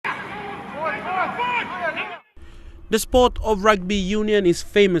The sport of rugby union is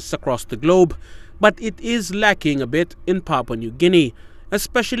famous across the globe, but it is lacking a bit in Papua New Guinea,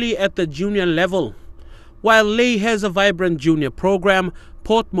 especially at the junior level. While Lae has a vibrant junior program,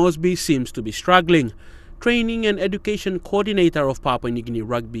 Port Moresby seems to be struggling. Training and Education Coordinator of Papua New Guinea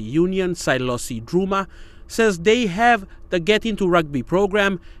Rugby Union, Sailosi Druma, says they have the Get Into Rugby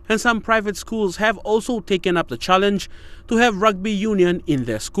program, and some private schools have also taken up the challenge to have rugby union in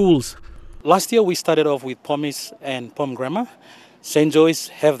their schools. Last year we started off with Pomis and Pom Grammar. St. Joyce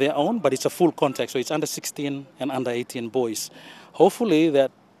have their own, but it's a full contact, so it's under 16 and under 18 boys. Hopefully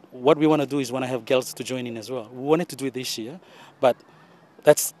that what we want to do is want to have girls to join in as well. We wanted to do it this year, but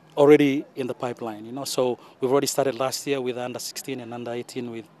that's already in the pipeline, So we've already started last year with under 16 and under 18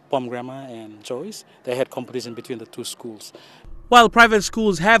 with Pom Grammar and Joyce. They had competition between the two schools. While private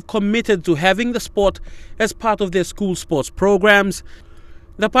schools have committed to having the sport as part of their school sports programs,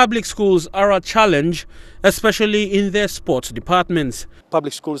 the public schools are a challenge, especially in their sports departments.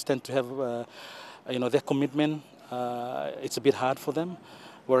 Public schools tend to have, their commitment. It's a bit hard for them.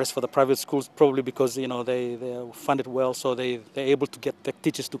 Whereas for the private schools, probably because they're funded well, so they're able to get the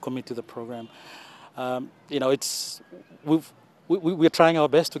teachers to commit to the program. We're trying our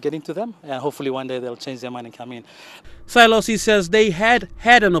best to get into them, and hopefully one day they'll change their mind and come in. Sailosi says they had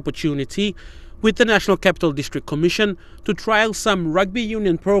an opportunity with the National Capital District Commission to trial some rugby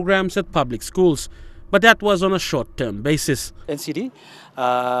union programs at public schools, but that was on a short-term basis. NCD,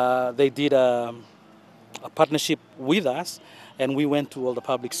 they did a partnership with us, and we went to all the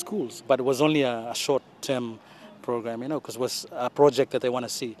public schools, but it was only a short-term program, because it was a project that they want to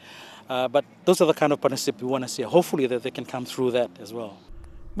see. But those are the kind of partnership we want to see. Hopefully that they can come through that as well.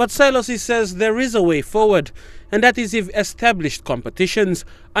 But Sailosi says there is a way forward, and that is if established competitions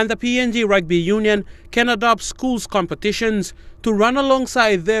and the PNG Rugby Union can adopt schools competitions to run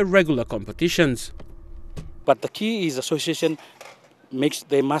alongside their regular competitions. But the key is association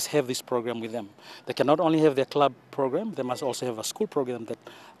they must have this program with them. They can not only have their club program, they must also have a school program that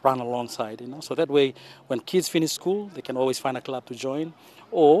run alongside, So that way, when kids finish school, they can always find a club to join,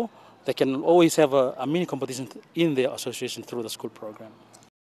 or they can always have a mini competition in their association through the school program.